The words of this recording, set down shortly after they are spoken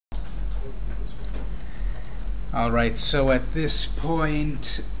Alright, so at this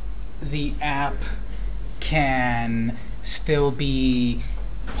point, the app can still be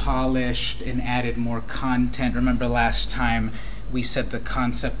polished and added more content. Remember last time we said the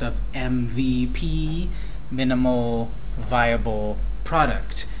concept of MVP, minimal viable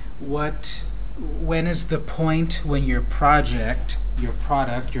product. When is the point when your project, your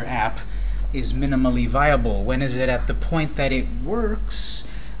product, your app is minimally viable? When is it at the point that it works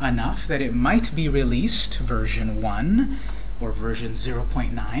enough that it might be released, version 1 or version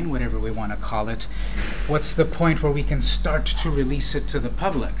 0.9, whatever we want to call it? What's the point where we can start to release it to the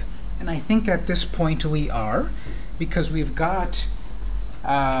public? And I think at this point we are, because we've got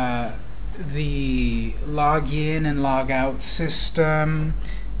the login and logout system.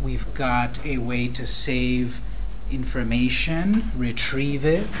 We've got a way to save information, retrieve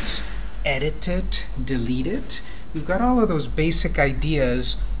it, edit it, delete it. We've got all of those basic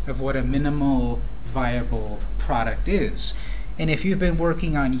ideas of what a minimal viable product is. And if you've been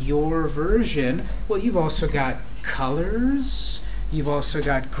working on your version, well, you've also got colors, you've also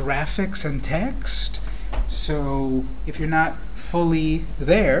got graphics and text. So if you're not fully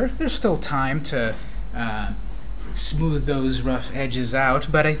there, there's still time to smooth those rough edges out.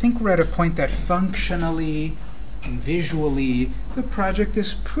 But I think we're at a point that functionally and visually the project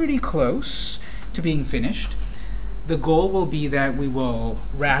is pretty close to being finished. The goal will be that we will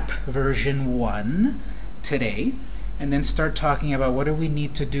wrap version 1 today and then start talking about what do we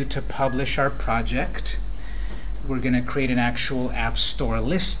need to do to publish our project. We're going to create an actual App Store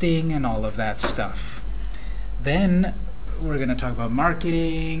listing and all of that stuff. Then we're going to talk about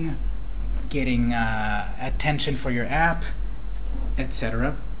marketing, getting attention for your app,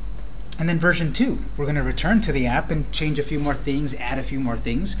 etc. And then version 2, we're going to return to the app and change a few more things, add a few more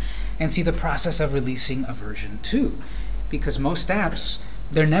things, and see the process of releasing a version 2. Because most apps,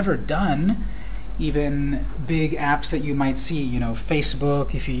 they're never done. Even big apps that you might see, you know,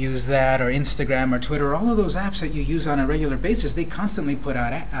 Facebook, if you use that, or Instagram or Twitter, all of those apps that you use on a regular basis, they constantly put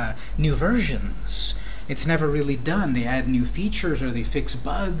out new versions. It's never really done. They add new features or they fix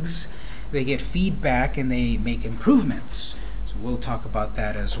bugs, they get feedback, and they make improvements. So we'll talk about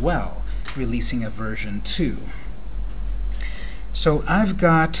that as well, releasing a version 2. So I've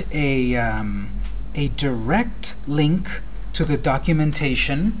got a direct link to the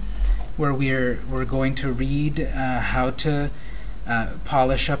documentation where we're going to read how to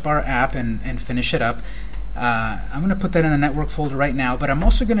polish up our app and finish it up. I'm going to put that in the network folder right now, but I'm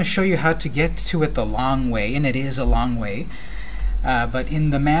also going to show you how to get to it the long way, and it is a long way. But in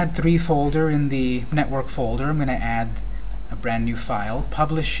the MAD3 folder, in the network folder, I'm going to add a brand new file,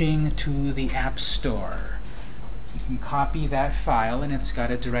 publishing to the App Store. You can copy that file, and it's got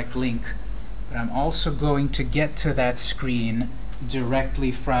a direct link. But I'm also going to get to that screen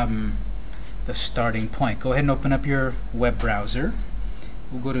directly from the starting point. Go ahead and open up your web browser.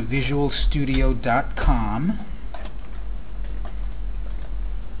 We'll go to visualstudio.com.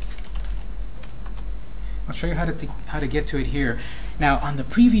 I'll show you how to get to it here. Now, on the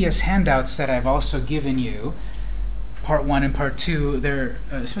previous handouts that I've also given you, Part 1 and Part 2,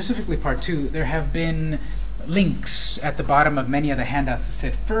 specifically Part 2, there have been links at the bottom of many of the handouts that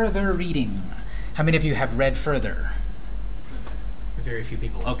said further reading. How many of you have read further? Very few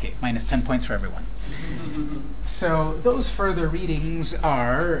people. Okay, minus 10 points for everyone. So those further readings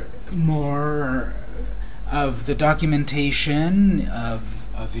are more of the documentation of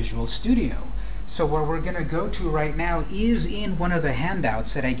Visual Studio. So where we're going to go to right now is in one of the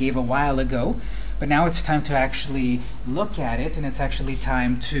handouts that I gave a while ago, but now it's time to actually look at it, and it's actually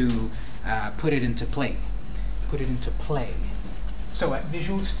time to put it into play. So at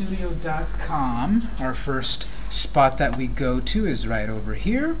visualstudio.com, our first spot that we go to is right over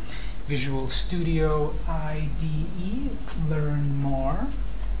here. Visual Studio IDE, Learn More.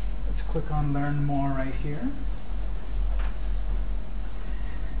 Let's click on Learn More right here.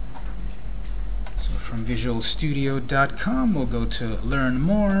 So from visualstudio.com, we'll go to Learn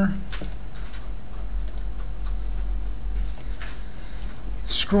More.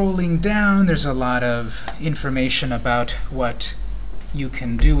 Scrolling down, there's a lot of information about what you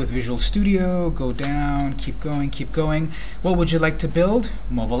can do with Visual Studio. Go down, keep going, keep going. What would you like to build?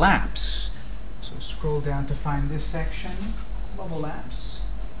 Mobile apps. So scroll down to find this section, Mobile Apps.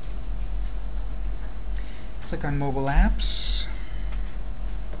 Click on Mobile Apps.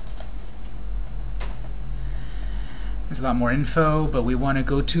 There's a lot more info, but we want to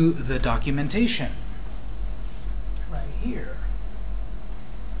go to the documentation right here.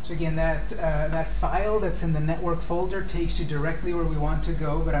 So again, that file that's in the network folder takes you directly where we want to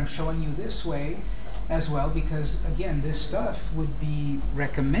go, but I'm showing you this way as well because, again, this stuff would be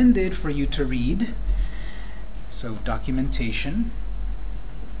recommended for you to read So documentation.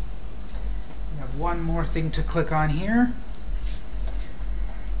 We have one more thing to click on here.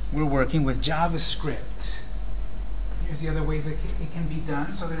 We're working with JavaScript. Here's the other ways that it can be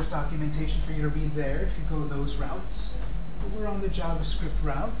done. So there's documentation for you to read there if you go those routes. But we're on the JavaScript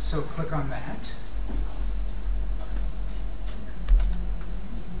route, so click on that.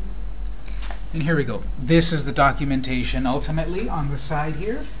 And here we go. This is the documentation ultimately on the side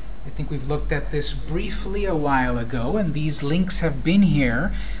here. I think we've looked at this briefly a while ago, and these links have been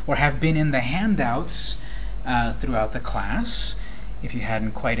here, or have been in the handouts throughout the class. If you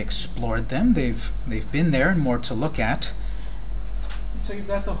hadn't quite explored them, they've been there and more to look at. And so you've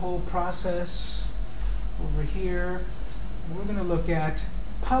got the whole process over here. We're going to look at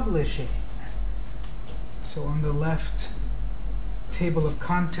publishing. So on the left table of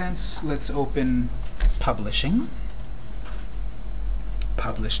contents, let's open publishing.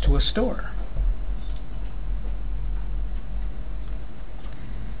 Publish to a store.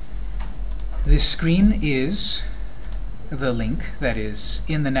 This screen is the link that is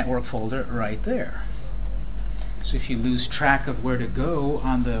in the network folder right there. So if you lose track of where to go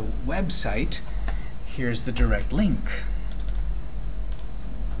on the website, here's the direct link.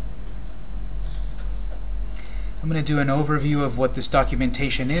 I'm going to do an overview of what this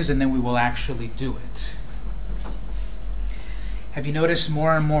documentation is, and then we will actually do it. Have you noticed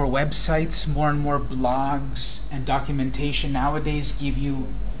more and more websites, more and more blogs and documentation nowadays give you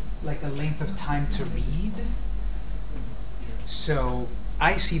like a length of time to read? So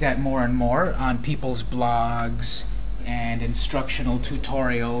I see that more and more on people's blogs and instructional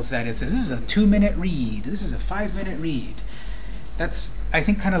tutorials that it says, this is a 2-minute read, this is a 5-minute read. That's, I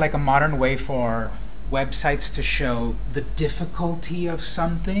think, kind of like a modern way for websites to show the difficulty of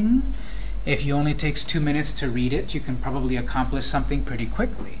something. If you only takes 2 minutes to read it, you can probably accomplish something pretty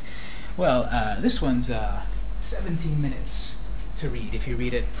quickly. Well, this one's 17 minutes to read if you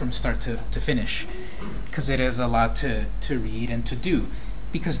read it from start to finish, because it is a lot to read and to do.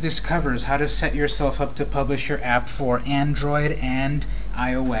 Because this covers how to set yourself up to publish your app for Android and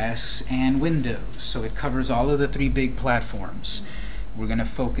iOS and Windows. So it covers all of the 3 big platforms. We're going to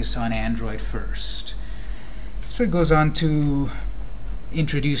focus on Android first. So it goes on to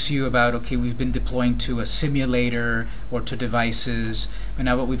introduce you about, okay, we've been deploying to a simulator or to devices, and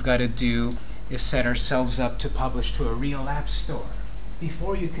now what we've got to do is set ourselves up to publish to a real app store.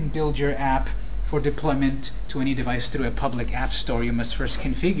 Before you can build your app for deployment to any device through a public app store, you must first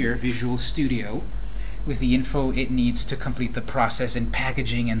configure Visual Studio with the info it needs to complete the process in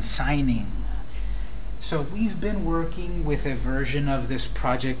packaging and signing. So we've been working with a version of this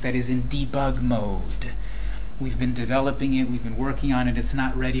project that is in debug mode. We've been developing it, we've been working on it, it's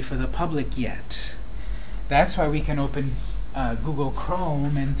not ready for the public yet. That's why we can open Google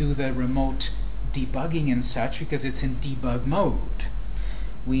Chrome and do the remote debugging and such, because it's in debug mode.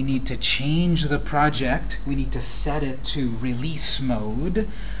 We need to change the project, we need to set it to release mode,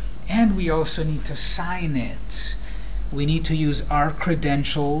 and we also need to sign it. We need to use our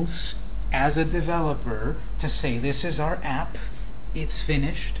credentials as a developer to say this is our app, it's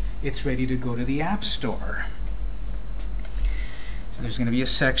finished, it's ready to go to the App Store. So there's going to be a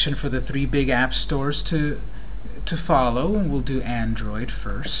section for the 3 big app stores to follow, and we'll do Android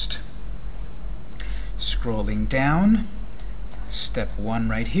first. Scrolling down, step 1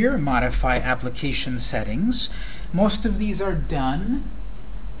 right here, modify application settings. Most of these are done.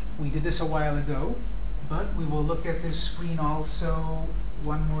 We did this a while ago, but we will look at this screen also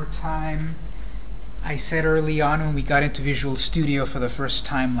one more time. I said early on when we got into Visual Studio for the first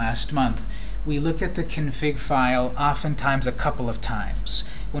time last month, we look at the config file oftentimes a couple of times.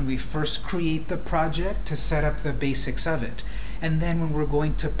 When we first create the project to set up the basics of it, and then when we're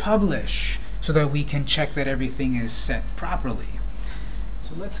going to publish so that we can check that everything is set properly.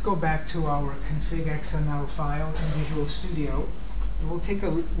 So let's go back to our config XML file in Visual Studio. We'll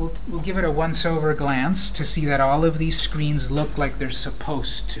give it a once-over glance to see that all of these screens look like they're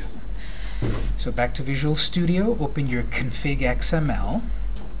supposed to. So back to Visual Studio, open your config XML.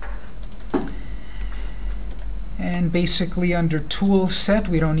 And basically under Tool Set,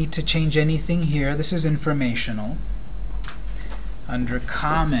 we don't need to change anything here. This is informational. Under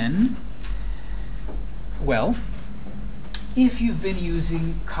Common, well, if you've been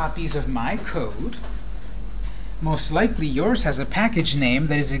using copies of my code, most likely yours has a package name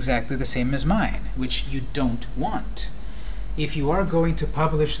that is exactly the same as mine, which you don't want. If you are going to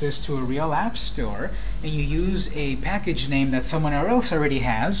publish this to a real app store and you use a package name that someone else already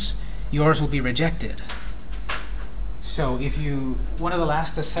has, yours will be rejected. So one of the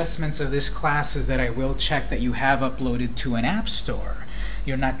last assessments of this class is that I will check that you have uploaded to an app store.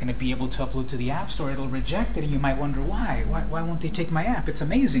 you're not going to be able to upload to the App Store. It'll reject it, and you might wonder why. Why won't they take my app? It's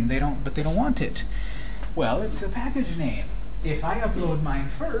amazing. But they don't want it. Well, it's a package name. If I upload mine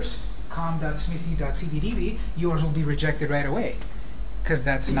first, com.smithy.cbdb, yours will be rejected right away, because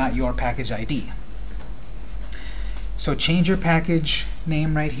that's not your package ID. So change your package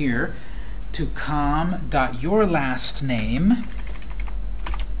name right here to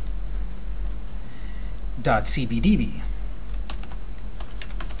com.yourlastname.cbdb.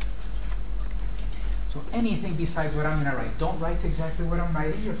 So anything besides what I'm going to write. Don't write exactly what I'm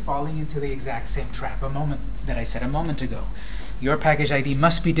writing. You're falling into the exact same trap that I said a moment ago. Your package ID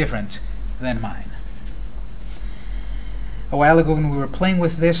must be different than mine. A while ago when we were playing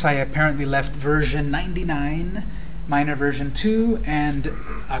with this, I apparently left version 99, minor version 2, and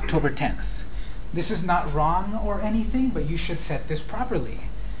October 10th. This is not wrong or anything, but you should set this properly.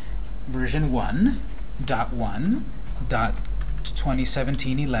 Version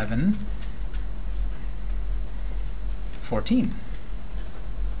 1.1.2017-11 14.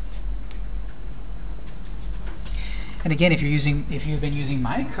 And again, if you've been using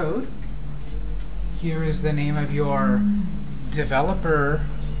my code, here is the name of your developer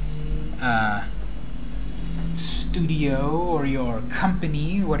studio or your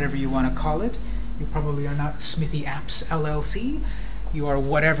company, whatever you want to call it. You probably are not Smithy Apps LLC. You are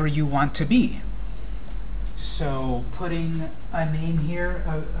whatever you want to be. So putting a name here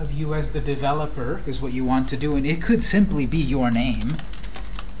of you as the developer is what you want to do, and it could simply be your name,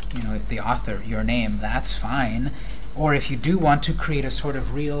 you know, the author, your name, that's fine. Or if you do want to create a sort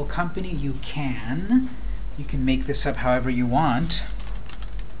of real company, you can. You can make this up however you want.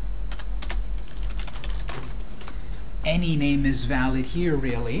 Any name is valid here,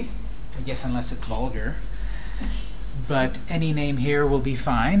 really, I guess, unless it's vulgar. But any name here will be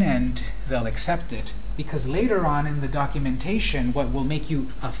fine, and they'll accept it. Because later on in the documentation, what will make you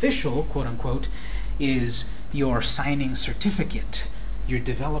official, quote-unquote, is your signing certificate, your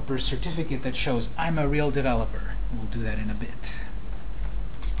developer certificate that shows I'm a real developer. We'll do that in a bit.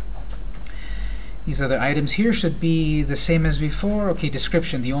 These other items here should be the same as before. Okay,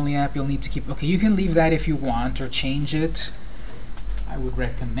 description, the only app you'll need to keep. Okay, you can leave that if you want or change it. I would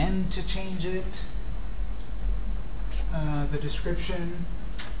recommend to change it. The description,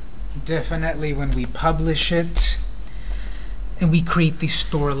 definitely when we publish it and we create the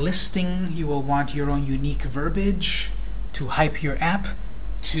store listing, you will want your own unique verbiage to hype your app,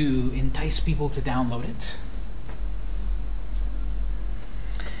 to entice people to download it.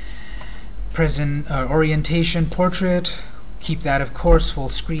 Present orientation, portrait, keep that of course, full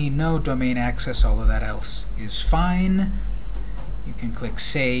screen, no, domain access, all of that else is fine. You can click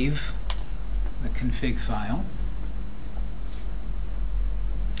save the config file.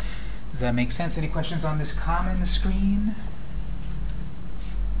 Does that make sense? Any questions on this common screen?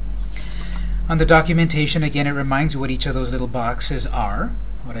 On the documentation, again, it reminds you what each of those little boxes are,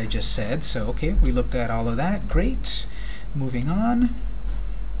 what I just said. So, okay, we looked at all of that. Great. Moving on.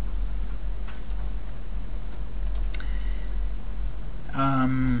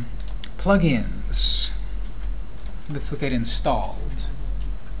 Plugins. Let's look at installed.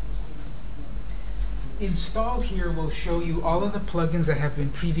 Installed here will show you all of the plugins that have been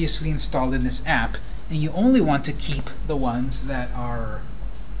previously installed in this app, and you only want to keep the ones that are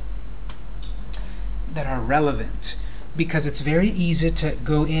relevant, because it's very easy to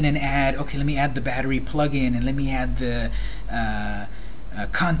go in and add, okay, let me add the battery plugin, and let me add the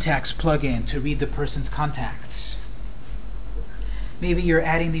contacts plugin to read the person's contacts. Maybe you're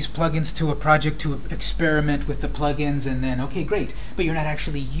adding these plugins to a project to experiment with the plugins, and then, okay, great, but you're not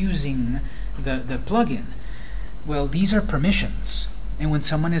actually using the plugin. Well, these are permissions, and when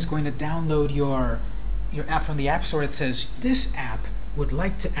someone is going to download your app from the App Store, it says, this app would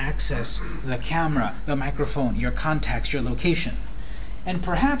like to access the camera, the microphone, your contacts, your location. And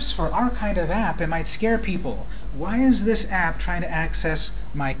perhaps for our kind of app, it might scare people. Why is this app trying to access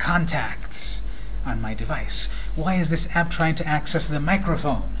my contacts on my device? Why is this app trying to access the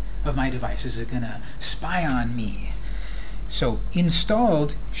microphone of my device? Is it going to spy on me? So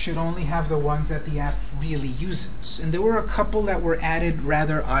installed should only have the ones that the app really uses. And there were a couple that were added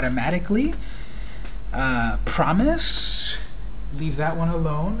rather automatically. Promise, leave that one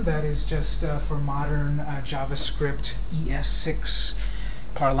alone. That is just for modern JavaScript ES6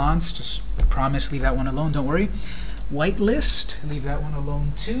 parlance. Just promise, leave that one alone, don't worry. Whitelist, leave that one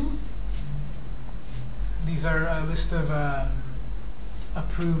alone too. These are a list of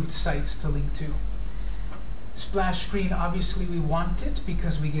approved sites to link to. Splash screen, obviously we want it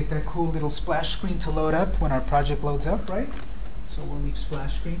because we get that cool little splash screen to load up when our project loads up, right? So we'll leave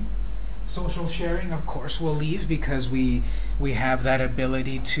splash screen. Social sharing, of course, we'll leave because we have that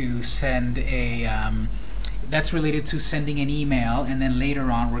ability to send a that's related to sending an email, and then later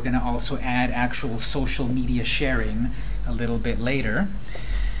on we're going to also add actual social media sharing a little bit later.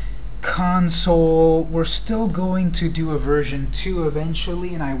 Console, we're still going to do a version 2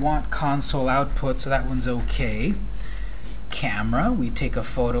 eventually, and I want console output, so that one's okay. Camera, we take a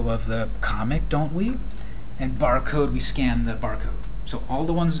photo of the comic, don't we? And barcode, we scan the barcode. So all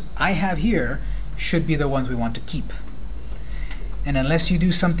the ones I have here should be the ones we want to keep. And unless you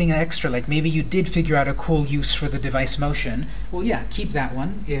do something extra, like maybe you did figure out a cool use for the device motion, well, yeah, keep that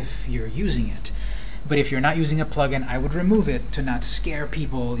one if you're using it. But if you're not using a plugin, I would remove it to not scare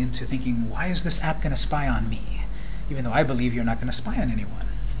people into thinking, why is this app going to spy on me? Even though I believe you're not going to spy on anyone.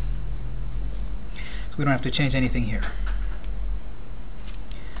 So we don't have to change anything here.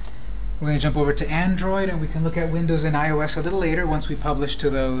 We're going to jump over to Android, and we can look at Windows and iOS a little later once we publish to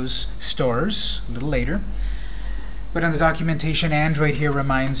those stores a little later. But on the documentation, Android here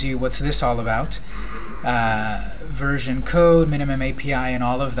reminds you what's this all about. Version code, minimum API, and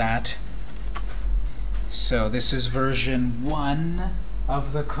all of that. So this is version 1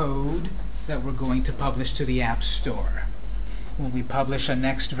 of the code that we're going to publish to the App Store. When we publish a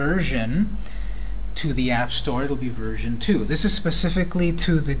next version to the App Store, it'll be version 2. This is specifically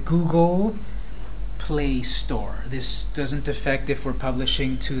to the Google Play Store. This doesn't affect if we're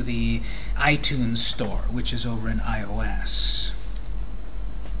publishing to the iTunes Store, which is over in iOS.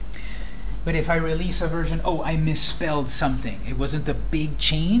 But if I release a version, oh, I misspelled something. It wasn't a big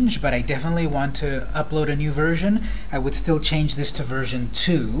change, but I definitely want to upload a new version. I would still change this to version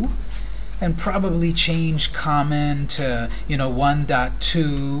 2, and probably change common to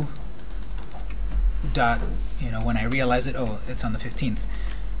 1.2. When I realize it, oh, it's on the 15th.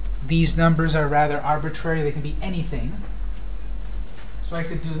 These numbers are rather arbitrary. They can be anything. So I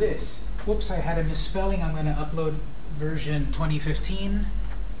could do this. Whoops, I had a misspelling. I'm going to upload version 2015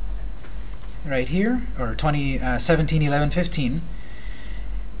 right here, or 2017, 11, 15.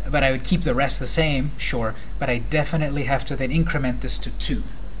 But I would keep the rest the same, sure, but I definitely have to then increment this to 2.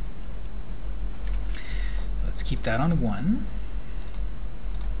 Let's keep that on 1.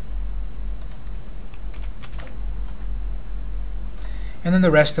 And then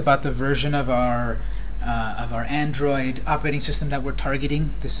the rest about the version of our Android operating system that we're targeting.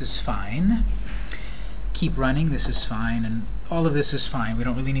 This is fine. Keep running. This is fine. And all of this is fine. We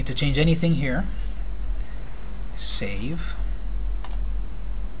don't really need to change anything here. Save.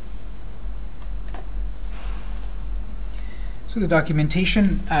 So the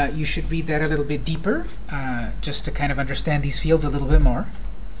documentation, you should read that a little bit deeper, just to kind of understand these fields a little bit more.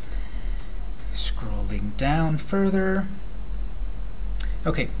 Scrolling down further.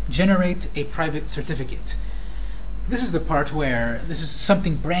 Okay, generate a private certificate. This is the part where this is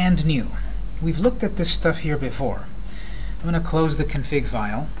something brand new. We've looked at this stuff here before. I'm going to close the config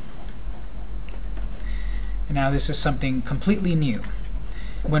file. And now this is something completely new.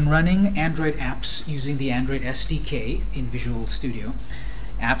 When running Android apps using the Android SDK in Visual Studio,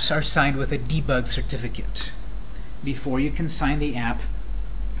 apps are signed with a debug certificate. Before you can sign the app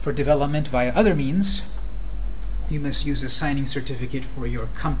for development via other means, you must use a signing certificate for your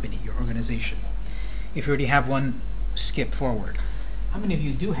company, your organization. If you already have one, skip forward. How many of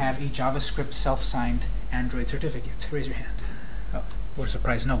you do have a JavaScript self-signed Android certificate? Raise your hand. Oh, we're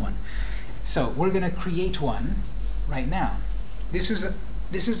surprised, no one. So we're going to create one right now. This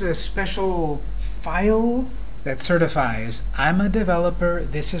is a special file that certifies I'm a developer,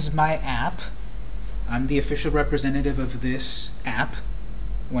 this is my app, I'm the official representative of this app.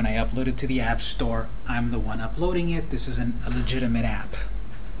 When I upload it to the App Store, I'm the one uploading it. This is a legitimate app.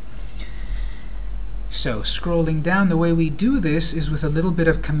 So scrolling down, the way we do this is with a little bit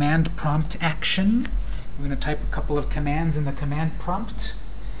of command prompt action. We're going to type a couple of commands in the command prompt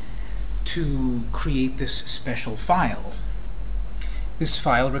to create this special file. This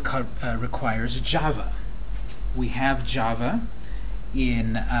file requires Java. We have Java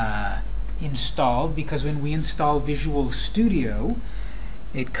installed because when we install Visual Studio,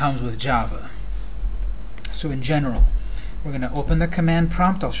 it comes with Java. So in general, we're going to open the command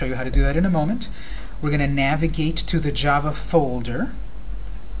prompt. I'll show you how to do that in a moment. We're going to navigate to the Java folder,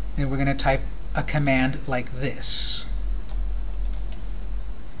 and we're going to type a command like this.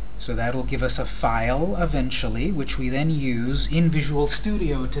 So that'll give us a file eventually, which we then use in Visual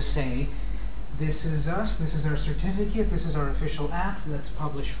Studio to say, this is us, this is our certificate, this is our official app, let's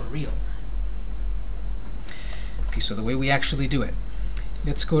publish for real. Okay, so the way we actually do it.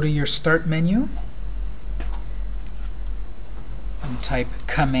 Let's go to your Start menu and type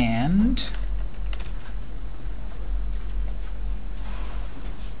command.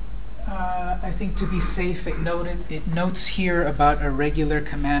 I think to be safe, it notes here about a regular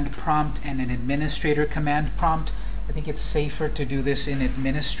command prompt and an administrator command prompt. I think it's safer to do this in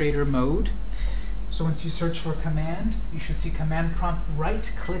administrator mode. So once you search for command, you should see command prompt,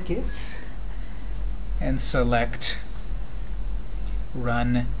 right-click it, and select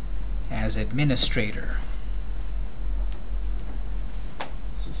Run as Administrator.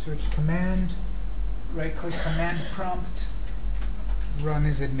 So search command, right-click command prompt, Run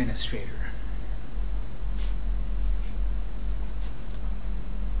as Administrator.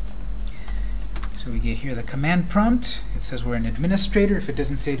 So we get here the command prompt. It says we're an administrator. If it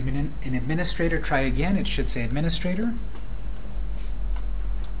doesn't say an administrator, try again. It should say administrator.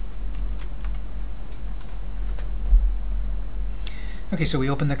 Okay, so we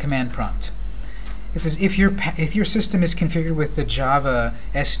open the command prompt. It says if your system is configured with the Java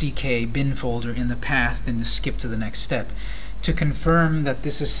SDK bin folder in the path, then to skip to the next step. To confirm that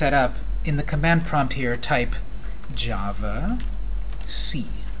this is set up, in the command prompt here, type Java C.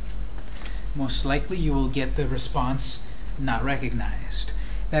 Most likely you will get the response not recognized.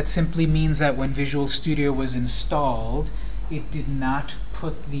 That simply means that when Visual Studio was installed, it did not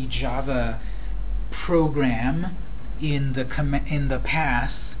put the Java program in the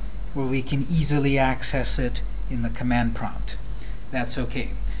path where we can easily access it in the command prompt. That's okay.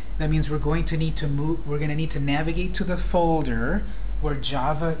 That means we're going to need to navigate to the folder where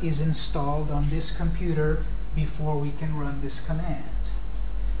Java is installed on this computer before we can run this command.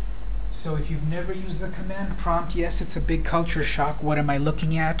 So if you've never used the command prompt, yes, it's a big culture shock. What am I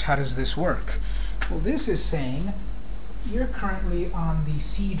looking at? How does this work? Well, this is saying you're currently on the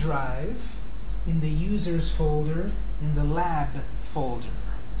C drive, in the users folder, in the lab folder,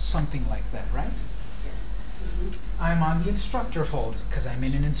 something like that, right? I'm on the instructor folder because I'm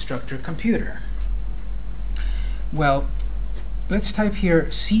in an instructor computer. Well, let's type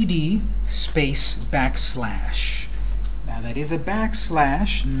here cd space \. Now that is a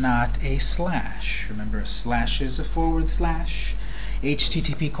backslash, not a slash. Remember, a slash is a //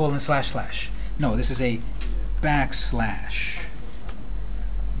 http://. No, this is a backslash.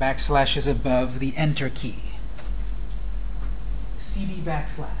 Backslash is above the enter key. cd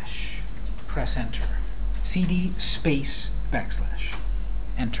 \. Press enter. cd space \.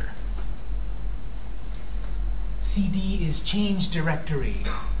 Enter. cd is change directory.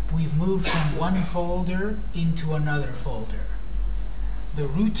 We've moved from one folder into another folder. The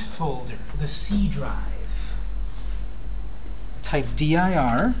root folder, the C drive. Type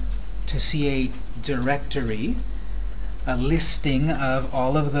dir to see a directory, a listing of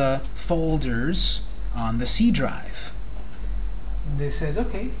all of the folders on the C drive. And this says,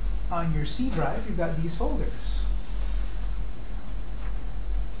 okay, on your C drive, you've got these folders.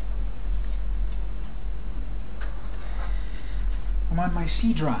 I'm on my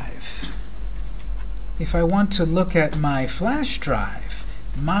C drive. If I want to look at my flash drive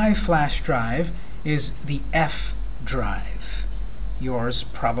is the F drive. Yours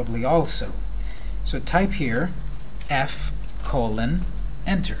probably also. So type here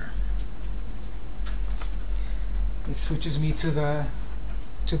F:\enter. It switches me to the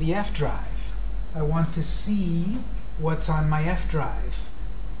F drive. I want to see what's on my F drive.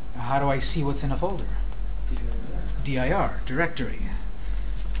 Now, how do I see what's in a folder? dir, directory.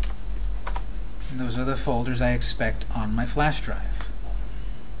 And those are the folders I expect on my flash drive.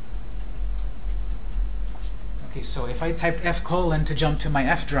 Okay, so if I typed F: to jump to my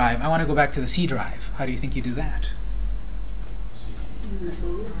F drive, I want to go back to the C drive. How do you think you do that?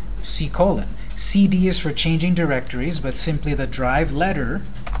 C:. CD is for changing directories, but simply the drive letter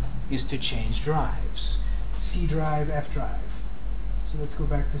is to change drives. C drive, F drive. So let's go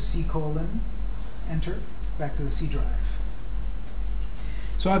back to C:, enter, back to the C drive.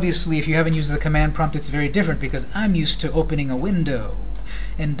 So obviously, if you haven't used the command prompt, it's very different because I'm used to opening a window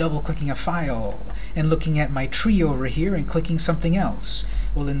and double-clicking a file and looking at my tree over here and clicking something else.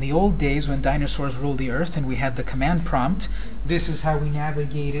 Well, in the old days when dinosaurs ruled the earth and we had the command prompt, this is how we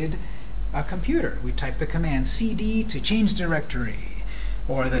navigated a computer. We typed the command cd to change directory,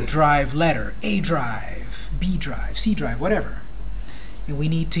 or the drive letter, A drive, B drive, C drive, whatever. And we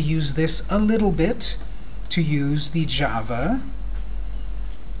need to use this a little bit to use the Java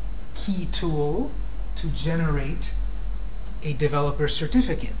key tool to generate a developer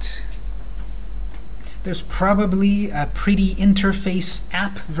certificate. There's probably a pretty interface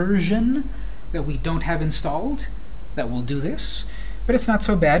app version that we don't have installed that will do this, but it's not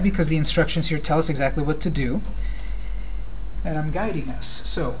so bad because the instructions here tell us exactly what to do, and I'm guiding us.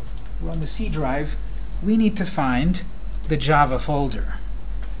 So we're on the C drive. We need to find the Java folder,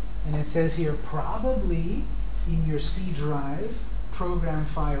 and it says here probably in your C drive Program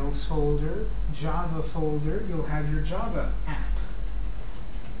Files folder, Java folder, you'll have your Java app.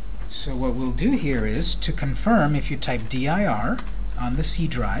 So what we'll do here is, to confirm, if you type dir on the C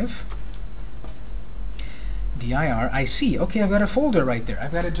drive, dir, I see, okay, I've got a folder right there.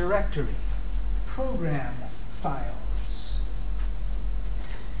 I've got a directory. Program Files.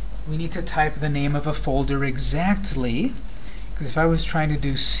 We need to type the name of a folder exactly, because if I was trying to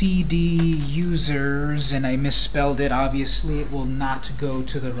do cd users and I misspelled it, obviously it will not go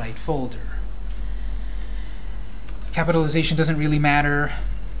to the right folder. Capitalization doesn't really matter,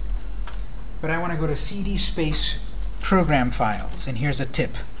 but I want to go to cd space program files, and here's a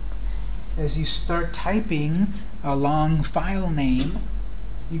tip. As you start typing a long file name,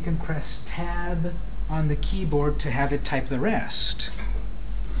 you can press Tab on the keyboard to have it type the rest.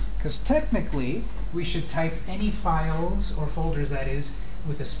 Because technically, we should type any files, or folders that is,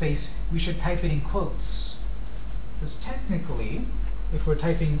 with a space, we should type it in quotes. Because technically, if we're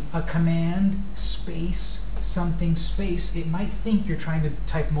typing a command, space, something, space, it might think you're trying to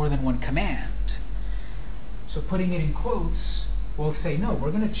type more than one command. So putting it in quotes, we'll say, no,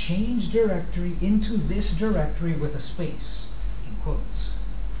 we're going to change directory into this directory with a space, in quotes.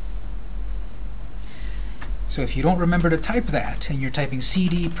 So if you don't remember to type that, and you're typing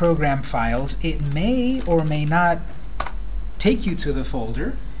cd program files, it may or may not take you to the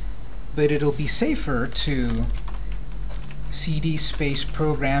folder, but it'll be safer to cd space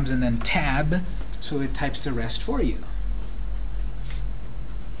programs and then tab, so it types the rest for you.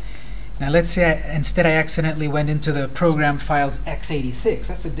 Now let's say instead I accidentally went into the program files x86.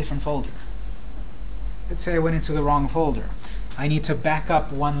 That's a different folder. Let's say I went into the wrong folder. I need to back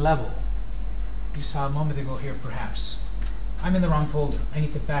up one level. You saw a moment ago here, perhaps. I'm in the wrong folder. I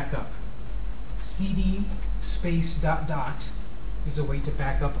need to back up. cd space ... is a way to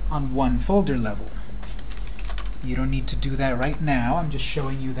back up on one folder level. You don't need to do that right now. I'm just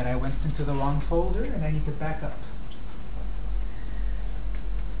showing you that I went into the wrong folder and I need to back up.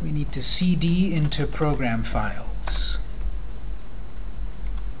 We need to cd into program files.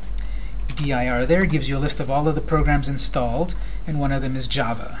 dir there gives you a list of all of the programs installed, and one of them is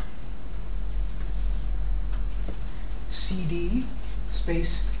Java. cd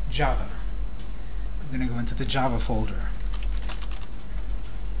space Java. I'm going to go into the Java folder.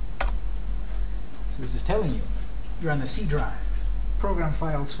 So this is telling you, you're on the C drive, Program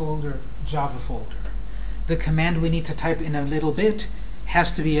Files folder, Java folder. The command we need to type in a little bit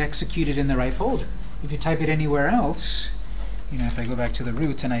has to be executed in the right folder. If you type it anywhere else, you know, if I go back to the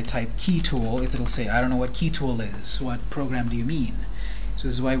root and I type key tool, it'll say, I don't know what key tool is. What program do you mean? So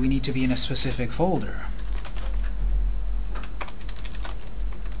this is why we need to be in a specific folder.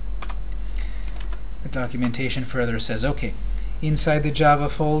 The documentation further says, okay, inside the Java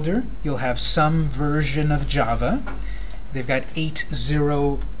folder, you'll have some version of Java. They've got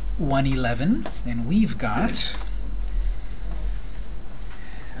 8.0.1.11, and we've got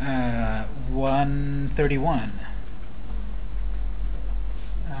 131.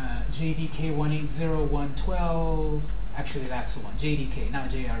 JDK 180.1.12. Actually, that's the one. JDK, not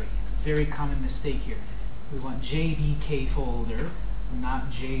JRE. Very common mistake here. We want JDK folder, not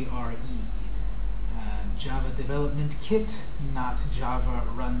JRE. Java Development Kit, not Java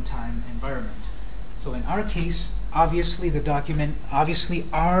Runtime Environment. So in our case, obviously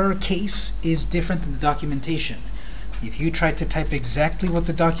our case is different than the documentation. If you try to type exactly what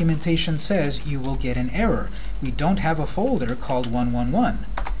the documentation says, you will get an error. We don't have a folder called 111.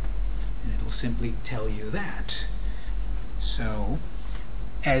 And it'll simply tell you that. So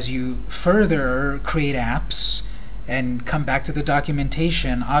as you further create apps and come back to the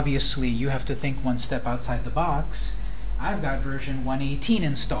documentation, obviously you have to think one step outside the box. I've got version 118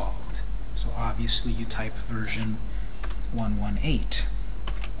 installed. So obviously you type version 118.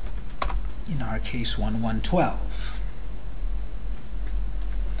 In our case, 1.1.12.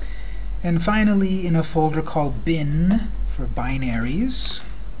 And finally, in a folder called bin for binaries,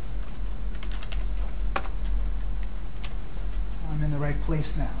 I'm in the right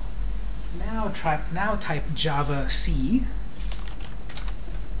place now. Now type Java C.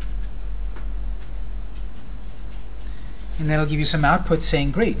 And that'll give you some output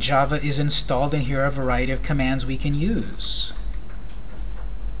saying, great, Java is installed, and here are a variety of commands we can use.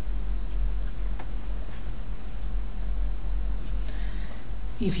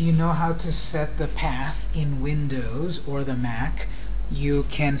 If you know how to set the path in Windows or the Mac, you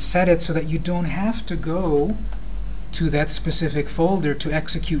can set it so that you don't have to go to that specific folder to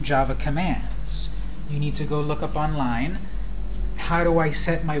execute Java commands. You need to go look up online, how do I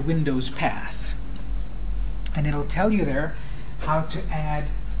set my Windows path? And it'll tell you there how to add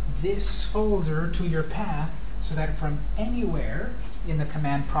this folder to your path so that from anywhere in the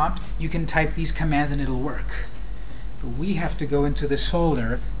command prompt you can type these commands and it'll work. But we have to go into this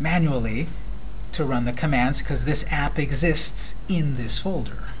folder manually to run the commands because this app exists in this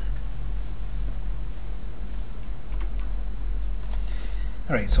folder.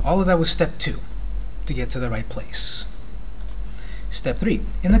 Alright, so all of that was step 2 to get to the right place. Step 3.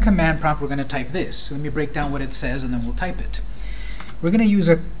 In the command prompt we're going to type this. So let me break down what it says and then we'll type it. We're going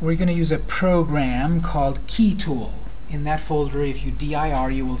to use a program called KeyTool. In that folder, if you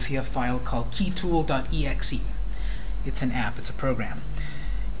dir, you will see a file called keytool.exe. It's an app, it's a program.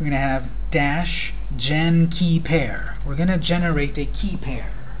 We're going to have -gen key pair. We're going to generate a key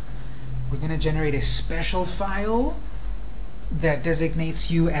pair. We're going to generate a special file that designates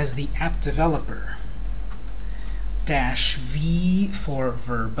you as the app developer. -v for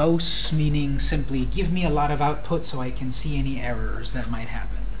verbose, meaning simply give me a lot of output so I can see any errors that might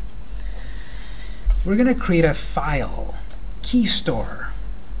happen. We're going to create a file, keystore.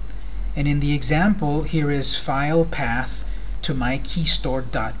 And in the example, here is file path to my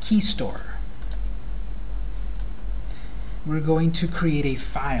keystore.keystore. We're going to create a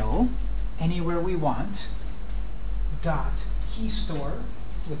file anywhere we want, .keystore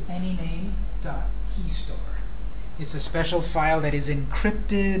with any name, .keystore. It's a special file that is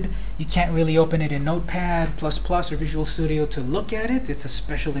encrypted. You can't really open it in Notepad++ or Visual Studio to look at it. It's a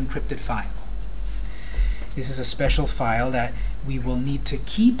special encrypted file. This is a special file that we will need to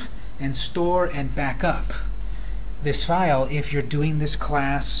keep and store and back up. This file, if you're doing this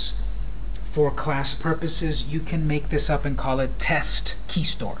class for class purposes, you can make this up and call it test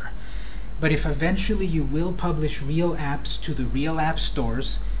keystore. But if eventually you will publish real apps to the real app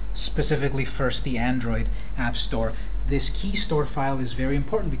stores, specifically first the Android App Store, this keystore file is very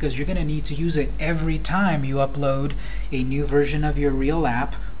important because you're going to need to use it every time you upload a new version of your real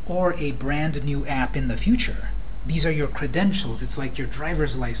app or a brand new app in the future. These are your credentials. It's like your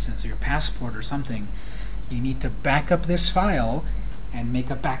driver's license or your passport or something. You need to back up this file and make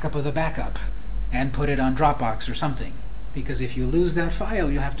a backup of the backup and put it on Dropbox or something. Because if you lose that file,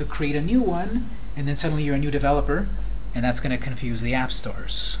 you have to create a new one, and then suddenly you're a new developer, and that's going to confuse the app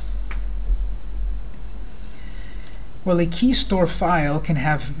stores. Well, a keystore file can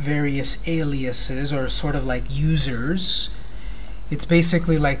have various aliases, or sort of like users. It's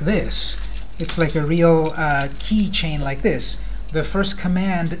basically like this. It's like a real keychain like this. The first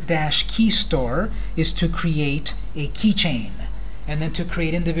command, -keystore, is to create a keychain. And then to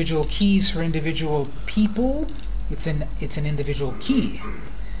create individual keys for individual people, it's an individual key.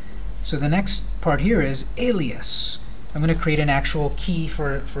 So the next part here is alias. I'm going to create an actual key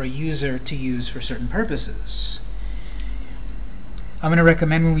for a user to use for certain purposes. I'm going to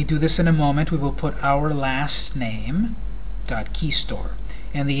recommend when we do this in a moment, we will put our last name, .keystore,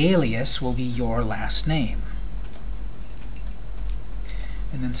 and the alias will be your last name.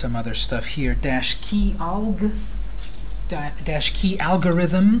 And then some other stuff here, -key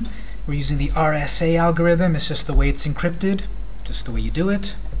algorithm. We're using the RSA algorithm. It's just the way it's encrypted, just the way you do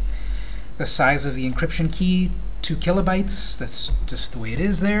it. The size of the encryption key, 2 kilobytes. That's just the way it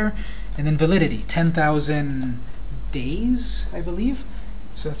is there. And then validity, 10,000 days, I believe.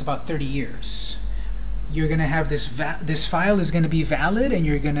 So that's about 30 years. You're going to have this file is going to be valid, and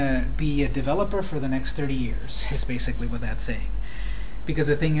you're going to be a developer for the next 30 years, is basically what that's saying. Because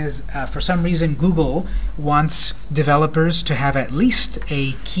the thing is, for some reason, Google wants developers to have at least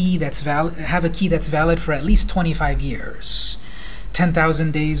a key that's valid for at least 25 years.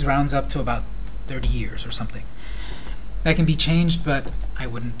 10,000 days rounds up to about 30 years or something. That can be changed, but I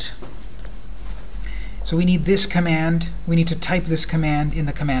wouldn't. So we need this command. We need to type this command in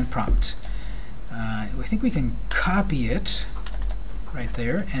the command prompt. I think we can copy it right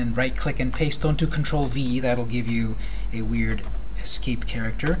there and right-click and paste. Don't do Control-V. That'll give you a weird escape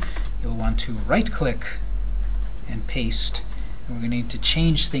character. You'll want to right-click and paste. And we're going to need to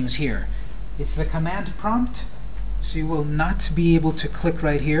change things here. It's the command prompt, so you will not be able to click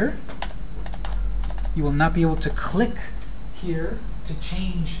right here. You will not be able to click here to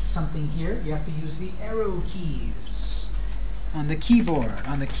change something here. You have to use the arrow keys on the keyboard.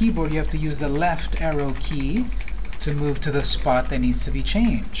 On the keyboard, you have to use the left arrow key to move to the spot that needs to be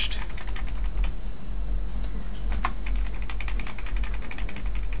changed.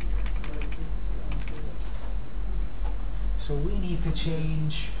 So we need to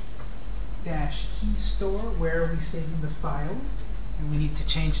change -keystore, where are we saving the file? And we need to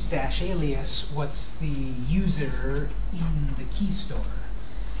change -alias, what's the user in the key store.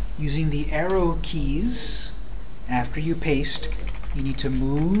 Using the arrow keys, after you paste, you need to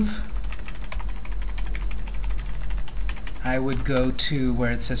move. I would go to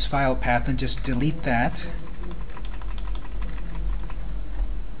where it says file path and just delete that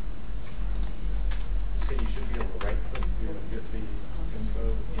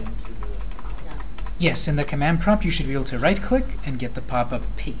Yes, in the command prompt, you should be able to right-click and get the pop-up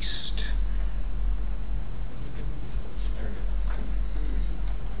paste.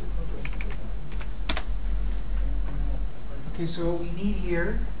 Okay, so what we need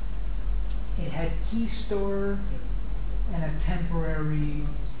here, it had key store and a temporary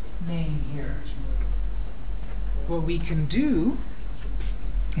name here. What we can do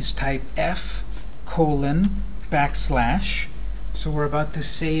is type F:\\. So we're about to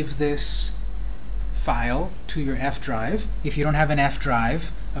save this file to your F drive. If you don't have an F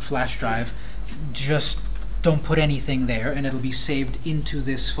drive, a flash drive, just don't put anything there and it'll be saved into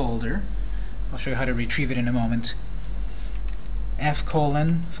this folder. I'll show you how to retrieve it in a moment.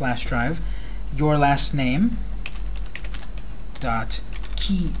 F:\flash drive, your last name dot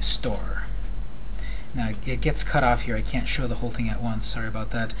key store. Now it gets cut off here. I can't show the whole thing at once. Sorry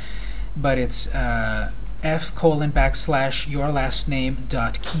about that. But it's F:\\, your last name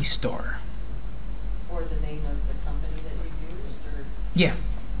dot key store. Or the name of the company that you used, or Yeah.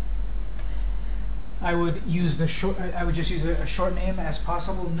 I would use the short. I would just use a short name as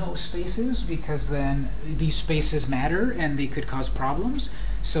possible, no spaces, because then these spaces matter and they could cause problems.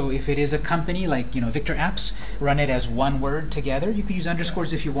 So if it is a company like Victor Apps, run it as one word together. You could use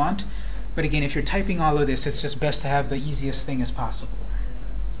underscores if you want, but again, if you're typing all of this, it's just best to have the easiest thing as possible.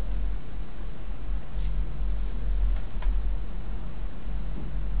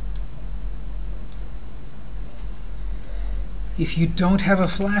 If you don't have a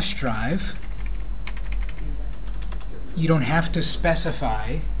flash drive, you don't have to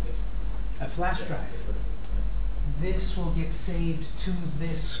specify a flash drive. This will get saved to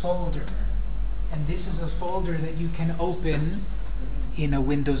this folder. And this is a folder that you can open in a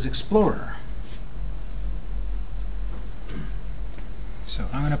Windows Explorer. So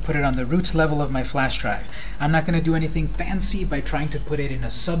I'm going to put it on the root level of my flash drive. I'm not going to do anything fancy by trying to put it in a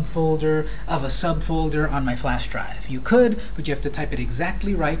subfolder of a subfolder on my flash drive. You could, but you have to type it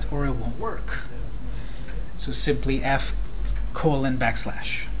exactly right or it won't work. So simply F:\.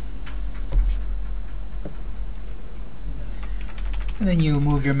 And then you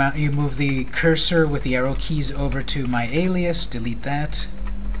move the cursor with the arrow keys over to my alias, delete that.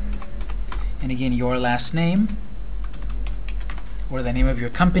 And again, your last name or the name of your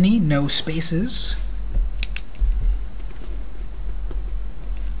company, no spaces.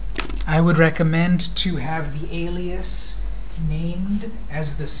 I would recommend to have the alias named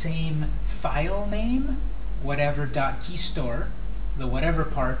as the same file name, whatever.keystore, the whatever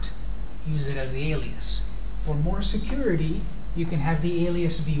part, use it as the alias. For more security, you can have the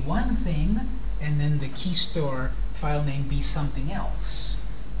alias be one thing and then the keystore file name be something else.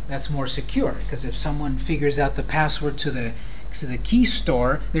 That's more secure, because if someone figures out the password to the key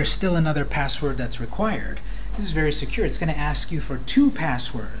store, there's still another password that's required. This is very secure. It's going to ask you for 2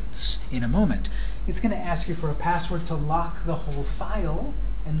 passwords in a moment. It's going to ask you for a password to lock the whole file,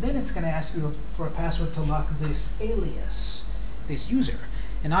 and then it's going to ask you for a password to lock this alias, this user.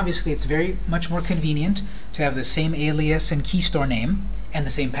 And obviously it's very much more convenient to have the same alias and key store name and the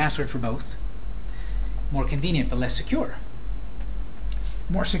same password for both. More convenient, but less secure.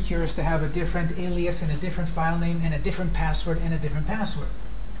 More secure is to have a different alias and a different file name and a different password and a different password.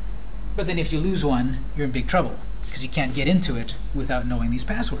 But then if you lose one, you're in big trouble, because you can't get into it without knowing these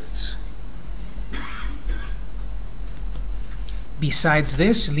passwords. Besides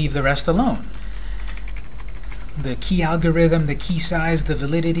this, leave the rest alone. The key algorithm, the key size, the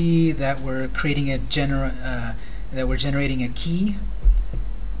validity, that we're creating a that we're generating a key.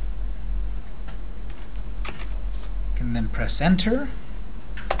 You can then press enter.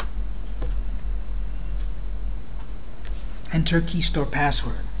 Enter key store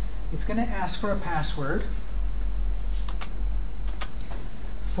password. It's going to ask for a password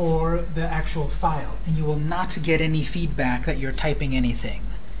for the actual file, and you will not get any feedback that you're typing anything.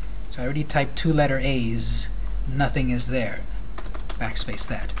 So I already typed 2-letter A's. Nothing is there. Backspace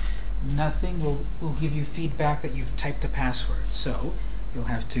that. Nothing will give you feedback that you've typed a password. So you'll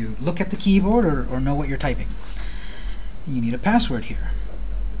have to look at the keyboard or know what you're typing. You need a password here.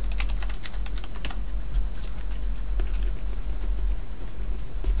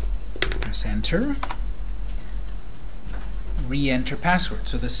 Press enter. Re-enter password.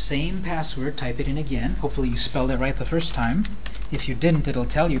 So the same password, type it in again. Hopefully you spelled it right the first time. If you didn't, it'll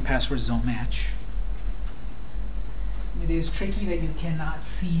tell you passwords don't match. It is tricky that you cannot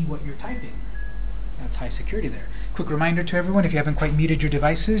see what you're typing. That's high security there. Quick reminder to everyone, if you haven't quite muted your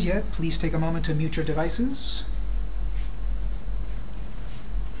devices yet, please take a moment to mute your devices.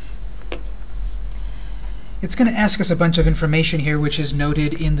 It's going to ask us a bunch of information here which is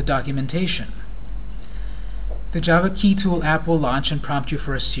noted in the documentation. The Java Key Tool app will launch and prompt you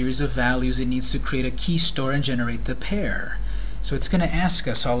for a series of values. It needs to create a key store and generate the pair. So it's going to ask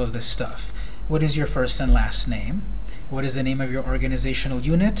us all of this stuff. What is your first and last name? What is the name of your organizational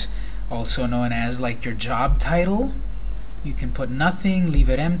unit, also known as like your job title? You can put nothing, leave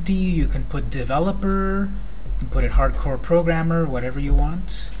it empty. You can put developer. You can put it hardcore programmer, whatever you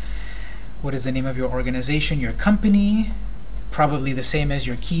want. What is the name of your organization, your company? Probably the same as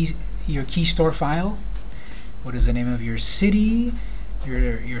your key store file. What is the name of your city,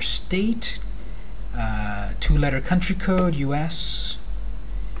 your state, 2-letter country code, US,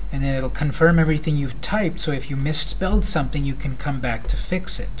 and then it'll confirm everything you've typed, so if you misspelled something, you can come back to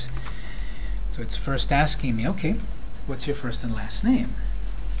fix it. So it's first asking me, okay, what's your first and last name?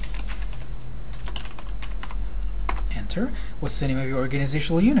 Enter. What's the name of your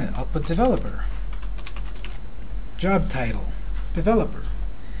organizational unit? I'll put developer. Job title, developer.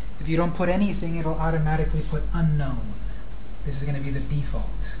 If you don't put anything, it'll automatically put unknown. This is going to be the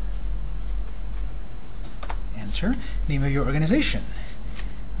default. Enter. Name of your organization.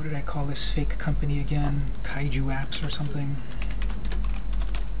 What did I call this fake company again? Kaiju Apps or something?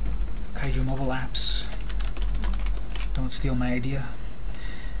 Kaiju Mobile Apps. Don't steal my idea.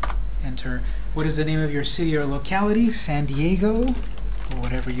 Enter. What is the name of your city or locality? San Diego, or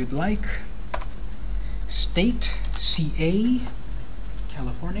whatever you'd like. State, CA,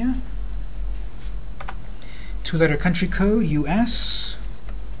 California. 2-letter country code, US.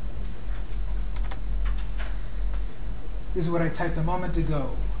 This is what I typed a moment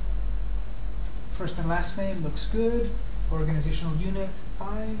ago. First and last name looks good. Organizational unit,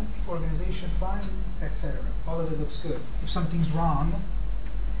 fine. Organization, fine, etc. All of it looks good. If something's wrong,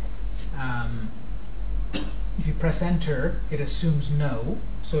 if you press enter, it assumes no,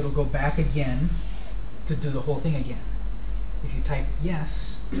 so it'll go back again to do the whole thing again. If you type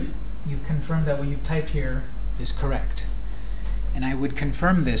yes, you've confirmed that what you've typed here is correct. And I would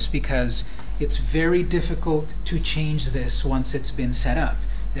confirm this because it's very difficult to change this once it's been set up.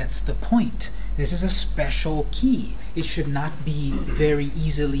 That's the point. This is a special key. It should not be very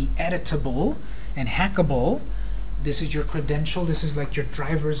easily editable and hackable. This is your credential. This is like your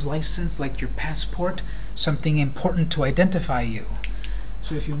driver's license, like your passport, something important to identify you.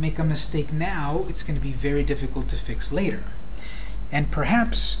 So if you make a mistake now, it's going to be very difficult to fix later. And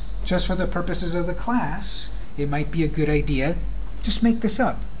perhaps, just for the purposes of the class, it might be a good idea, just make this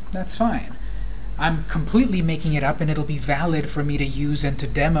up. That's fine. I'm completely making it up, and it'll be valid for me to use and to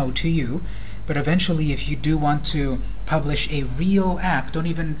demo to you. But eventually, if you do want to publish a real app,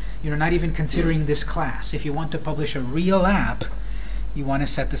 you're not even considering this class. If you want to publish a real app, you want to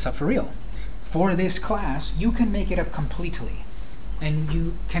set this up for real. For this class, you can make it up completely. And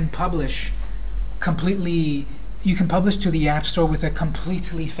you can publish completely, you can publish to the App Store with a